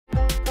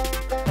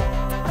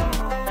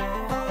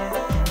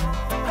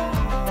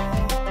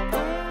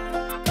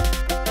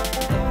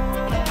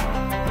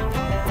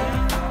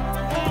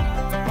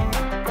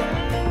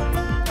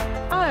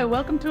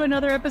Welcome to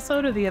another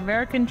episode of the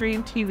American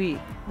Dream TV.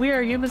 We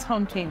are Yuma's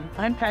home team.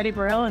 I'm Patti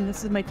Bourelle, and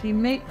this is my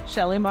teammate,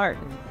 Shelly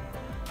Martin.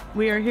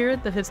 We are here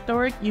at the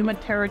historic Yuma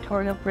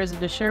Territorial Prison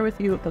to share with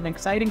you an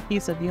exciting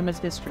piece of Yuma's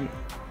history.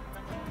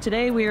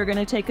 Today we are going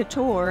to take a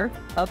tour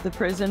of the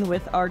prison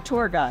with our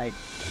tour guide.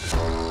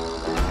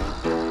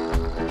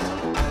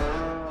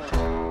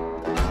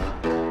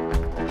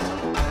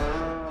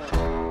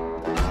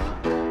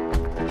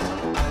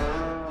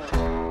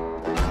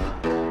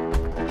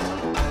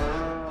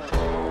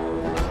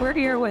 We're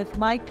here with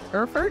Mike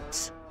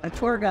Erfert, a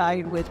tour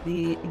guide with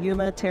the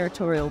Yuma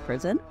Territorial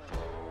Prison.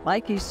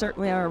 Mike, you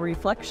certainly are a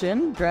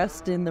reflection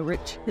dressed in the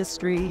rich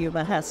history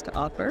Yuma has to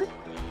offer.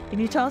 Can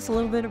you tell us a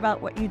little bit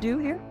about what you do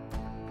here?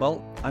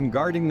 Well, I'm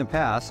guarding the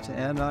past,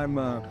 and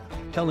I'm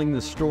telling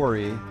the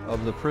story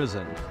of the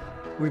prison.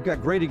 We've got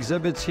great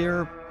exhibits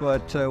here,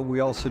 but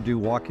we also do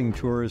walking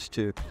tours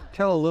to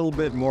tell a little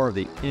bit more of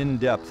the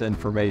in-depth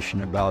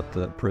information about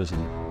the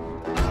prison.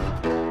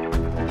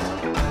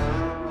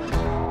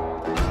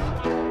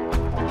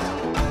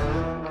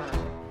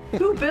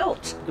 Who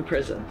built the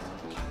prison?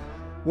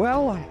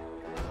 Well,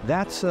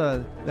 that's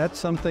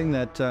something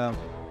that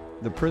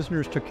the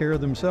prisoners took care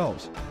of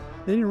themselves.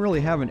 They didn't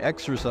really have an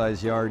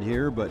exercise yard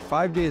here, but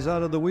 5 days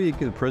out of the week,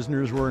 the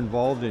prisoners were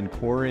involved in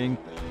quarrying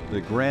the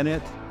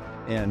granite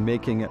and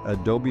making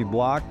adobe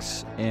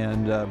blocks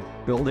and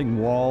building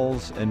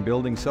walls and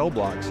building cell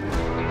blocks.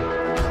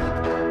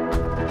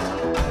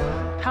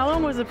 How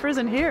long was the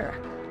prison here?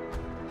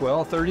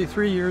 Well,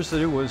 33 years that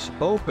it was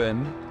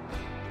open,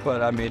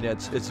 but I mean,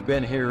 it's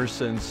been here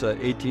since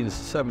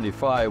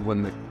 1875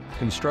 when the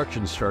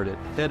construction started.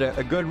 It had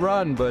a good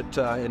run, but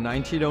in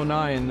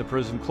 1909, the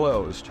prison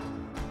closed.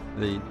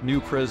 The new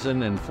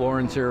prison in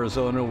Florence,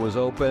 Arizona was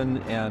open,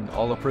 and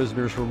all the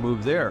prisoners were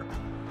moved there.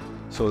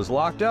 So it was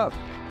locked up.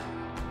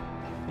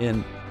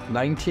 In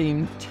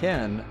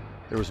 1910,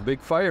 there was a big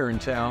fire in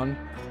town.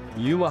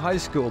 Yuma High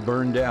School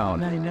burned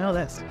down. I know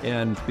this.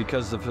 And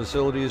because the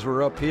facilities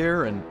were up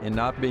here and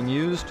not being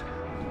used,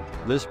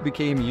 this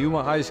became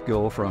Yuma High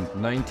School from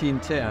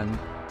 1910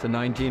 to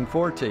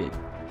 1914.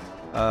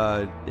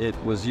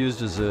 It was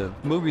used as a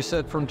movie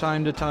set from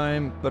time to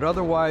time, but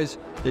otherwise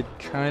it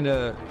kind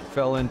of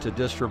fell into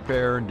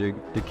disrepair and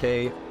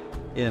decay.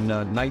 In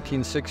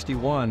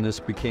 1961,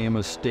 this became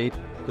a state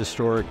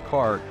historic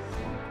park,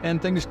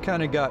 and things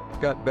kind of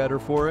got better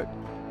for it.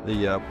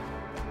 The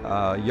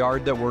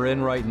yard that we're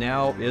in right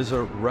now is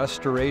a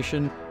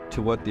restoration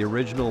to what the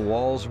original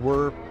walls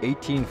were,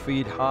 18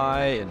 feet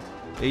high and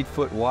 8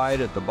 foot wide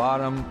at the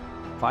bottom,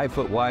 5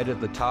 foot wide at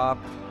the top.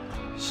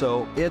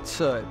 So it's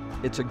a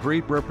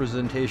great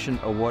representation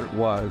of what it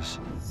was.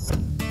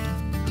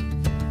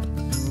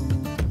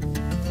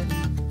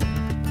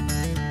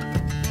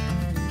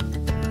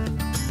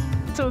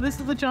 So this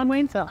is the John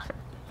Wayne cell.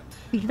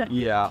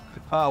 Yeah,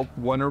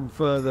 one of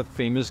the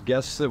famous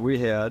guests that we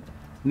had,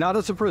 not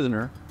as a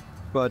prisoner,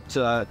 but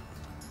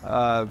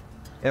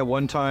at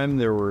one time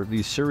there were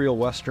these serial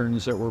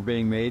westerns that were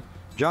being made.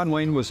 John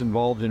Wayne was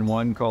involved in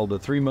one called The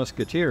Three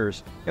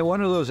Musketeers, and one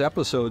of those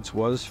episodes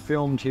was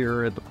filmed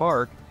here at the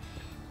park.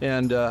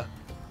 And,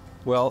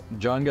 well,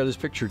 John got his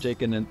picture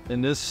taken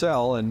in this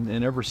cell,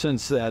 and ever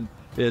since that,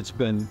 it's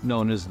been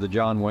known as the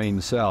John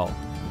Wayne cell.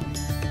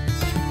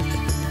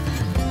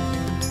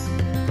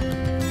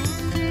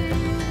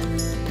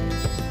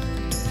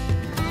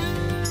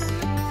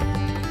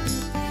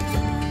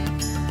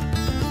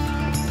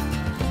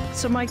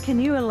 So Mike, can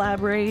you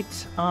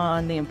elaborate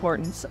on the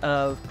importance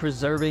of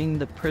preserving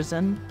the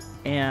prison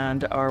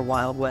and our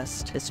Wild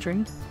West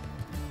history?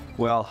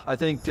 Well, I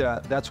think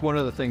that's one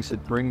of the things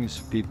that brings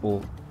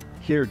people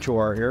here to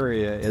our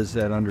area, is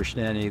that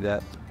understanding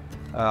that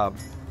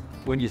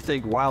when you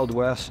think Wild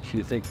West,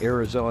 you think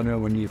Arizona.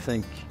 When you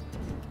think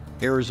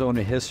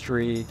Arizona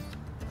history,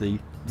 the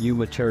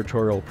Yuma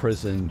Territorial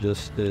Prison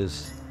just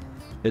is,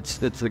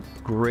 it's a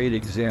great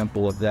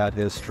example of that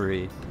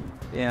history.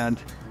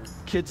 And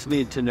kids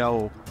need to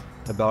know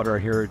about our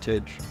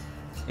heritage,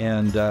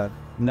 and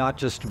not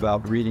just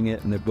about reading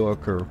it in a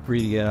book or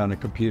reading it on a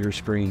computer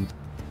screen,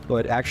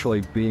 but actually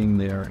being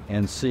there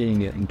and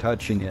seeing it and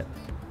touching it.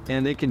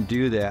 And they can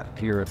do that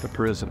here at the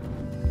prison.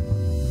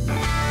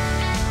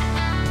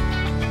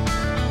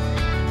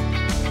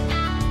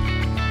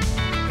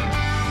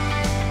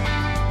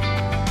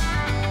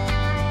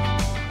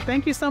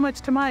 Thank you so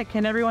much to Mike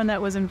and everyone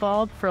that was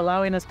involved for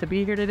allowing us to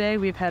be here today.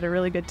 We've had a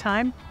really good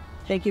time.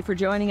 Thank you for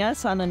joining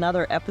us on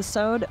another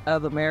episode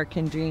of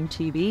American Dream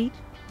TV.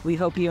 We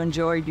hope you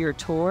enjoyed your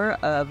tour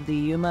of the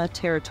Yuma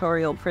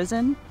Territorial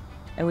Prison,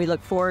 and we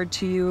look forward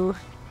to you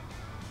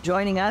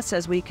joining us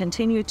as we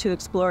continue to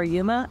explore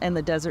Yuma and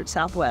the desert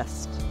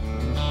Southwest.